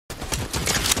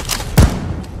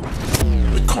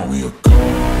call me a god.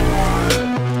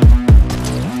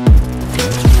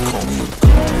 You call me a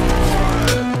god.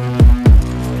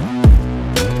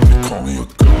 You call me a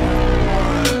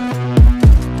god.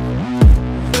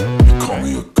 You call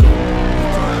me a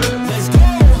god. Let's go.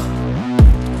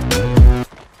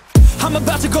 I'm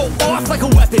about to go off like a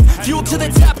weapon. Fuel to the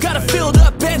top, got a filled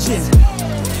up engine.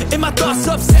 In my thoughts,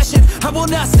 obsession, I will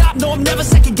not stop, no, I'm never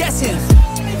second guessing.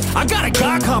 I got a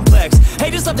God complex.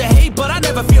 Haters love to hate, but I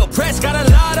never feel pressed. Got a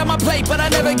lot on my plate, but I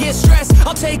never get stressed.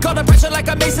 I'll take all the pressure like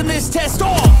I'm acing this test.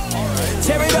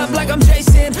 Tear it up like I'm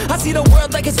Jason. I see the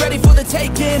world like it's ready for the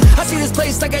taking. I see this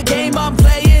place like a game I'm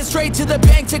playing. Straight to the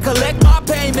bank to collect my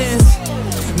payments.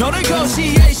 No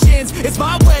negotiations, it's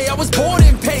my way, I was born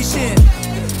impatient.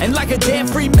 And like a damn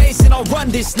Freemason, I'll run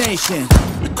this nation.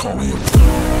 You call me a god.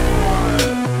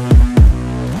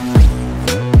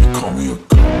 You call me a god.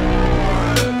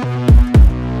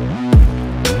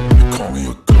 You call me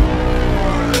a god.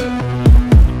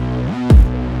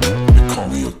 You call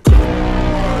me a god.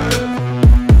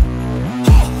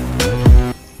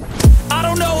 I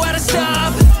don't know how to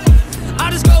stop,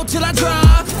 I just go till I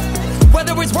drop.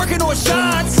 Whether it's working or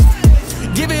shots,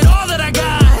 give it all that I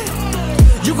got.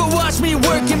 You can watch me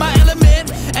work in my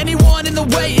element. Anyone in the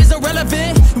way is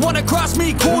irrelevant. You wanna cross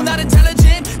me, cool, not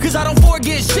intelligent, cause I don't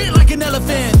forget shit like an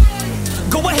elephant.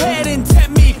 Go ahead and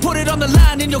tempt me, put it on the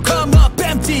line and you'll come up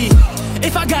empty.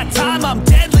 If I got time, I'm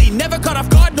deadly. Never caught off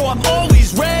guard, no, I'm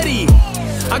always ready.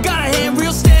 I got a hand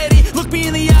real steady. Look me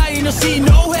in the eye and you'll see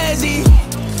no hezzy.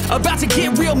 About to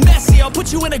get real messy. I'll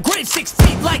put you in a grave 6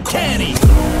 feet like Kenny.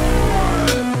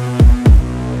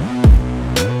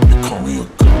 You call me a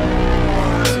god.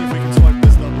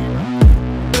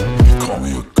 You call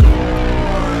me a god. You call me a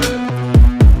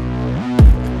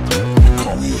god. You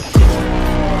call me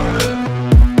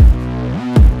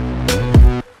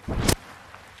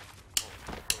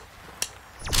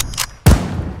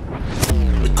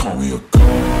a god.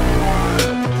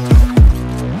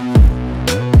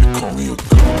 You call me a god.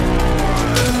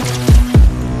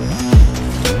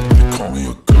 You call me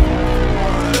a god.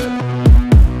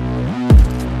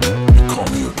 You call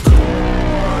me a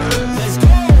god. Let's go.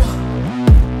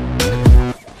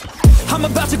 I'm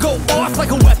about to go off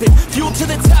like a weapon. Fuel to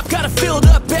the top, got a filled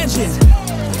up engine.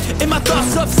 In my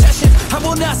thoughts, obsession, I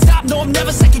will not stop, no, I'm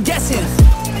never second guessing.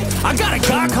 I got a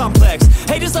God complex.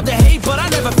 Haters love to hate, but I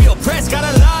never feel pressed. Got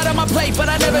a lot on my plate, but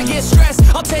I never get stressed.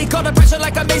 I'll take all the pressure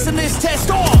like I'm acing this test.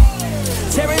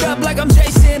 Tear it up like I'm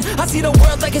Jason. I see the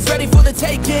world like it's ready for the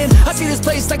taking. I see this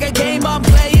place like a game I'm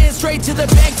playing. Straight to the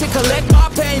bank to collect my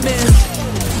payments.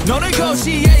 No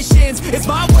negotiations, it's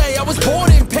my way, I was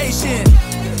born impatient.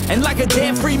 And like a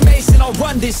damn Freemason, I'll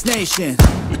run this nation.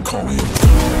 You call me a god.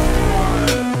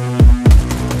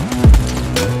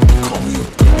 You call me a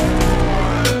god.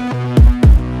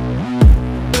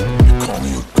 You call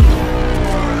me a god.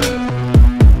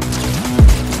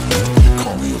 You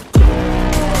call me a god.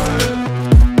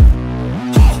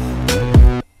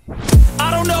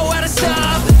 I don't know how to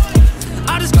stop,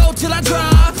 I just go till I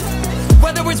drop.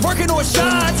 Whether it's working or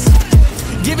shots,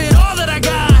 give it all that I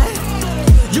got.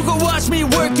 You can watch me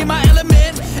work in my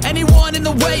element. Anyone in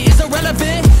the way is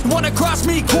irrelevant. You wanna cross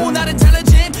me, cool, not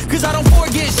intelligent, cause I don't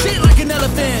forget shit like an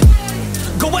elephant.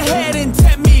 Go ahead and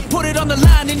tempt me, put it on the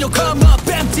line and you'll come up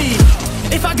empty.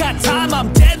 If I got time,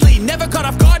 I'm deadly. Never caught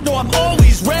off guard, no, I'm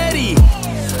always ready.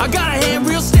 I got a hand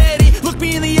real steady. Look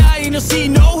me in the eye and you'll see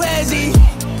no hezzy.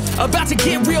 About to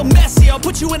get real messy. I'll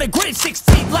put you in a grave 6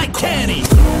 feet like Kenny.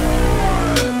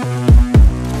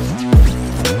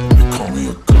 You call me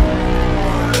a god.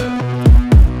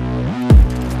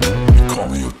 You call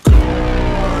me a god.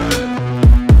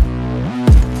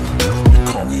 You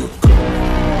call me a god.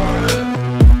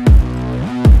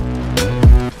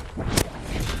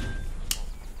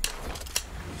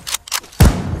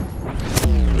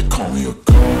 You call me a god.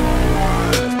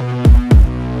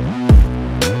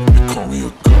 You call me a god.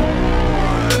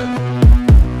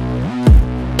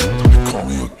 You call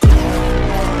me a god.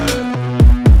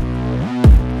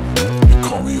 You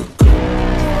call me a god.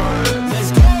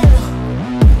 Let's go.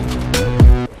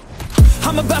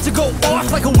 I'm about to go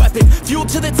off like a weapon. Fuel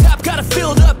to the top, got a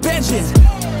filled up engine.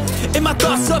 In my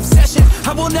thoughts, obsession,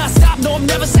 I will not stop, no, I'm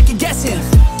never second guessing.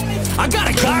 I got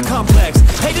a God complex.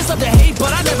 Haters love to hate,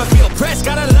 but I never feel pressed.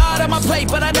 Got a lot on my plate,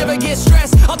 but I never get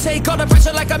stressed. I'll take all the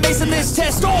pressure like I'm acing this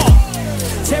test.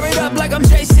 Tear it up like I'm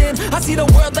Jason. I see the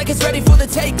world like it's ready for the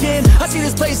taking. I see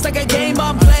this place like a game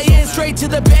I'm playing. Straight to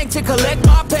the bank to collect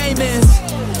my payments.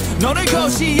 No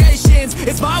negotiations,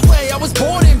 it's my way, I was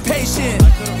born impatient.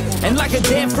 And like a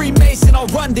damn Freemason, I'll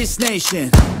run this nation.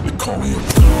 You call me a god.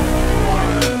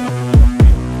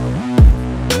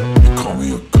 You call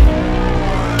me a god.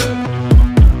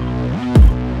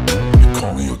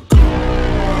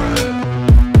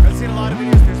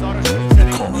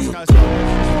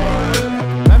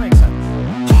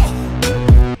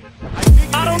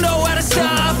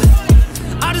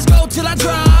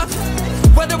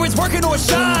 working or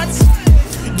shots.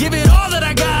 Give it all that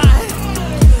I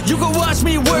got. You can watch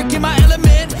me work in my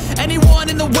element. Anyone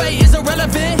in the way is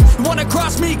irrelevant. You wanna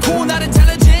cross me, cool, not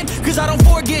intelligent, cause I don't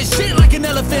forget shit like an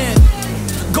elephant.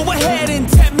 Go ahead and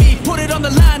tempt me, put it on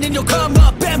the line and you'll come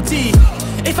up empty.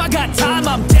 If I got time,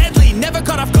 I'm deadly. Never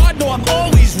caught off guard, no, I'm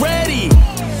always ready.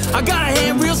 I got a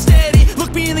hand real steady.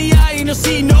 Look me in the eye and you'll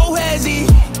see no hezzy.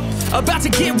 About to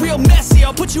get real messy.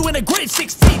 I'll put you in a grave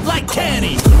 6 feet like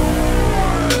Kenny.